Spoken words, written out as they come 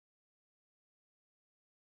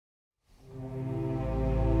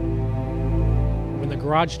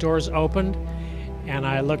garage doors opened and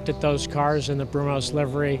I looked at those cars in the Brumos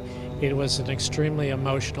livery, it was an extremely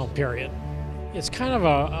emotional period. It's kind of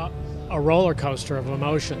a roller coaster of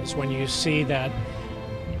emotions when you see that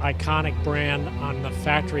iconic brand on the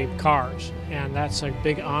factory cars, and that's a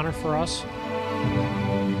big honor for us.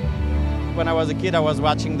 When I was a kid, I was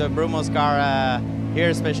watching the Brumos car here,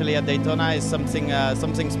 especially at Daytona, is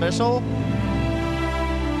something special.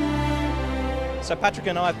 So Patrick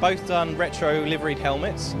and I have both done retro liveried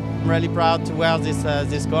helmets. I'm really proud to wear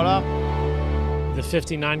this color. The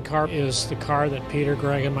 59 car is the car that Peter,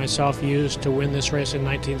 Greg, and myself used to win this race in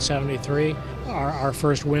 1973, our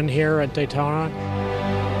first win here at Daytona.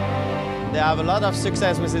 They have a lot of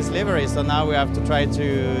success with this livery, so now we have to try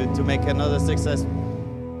to make another success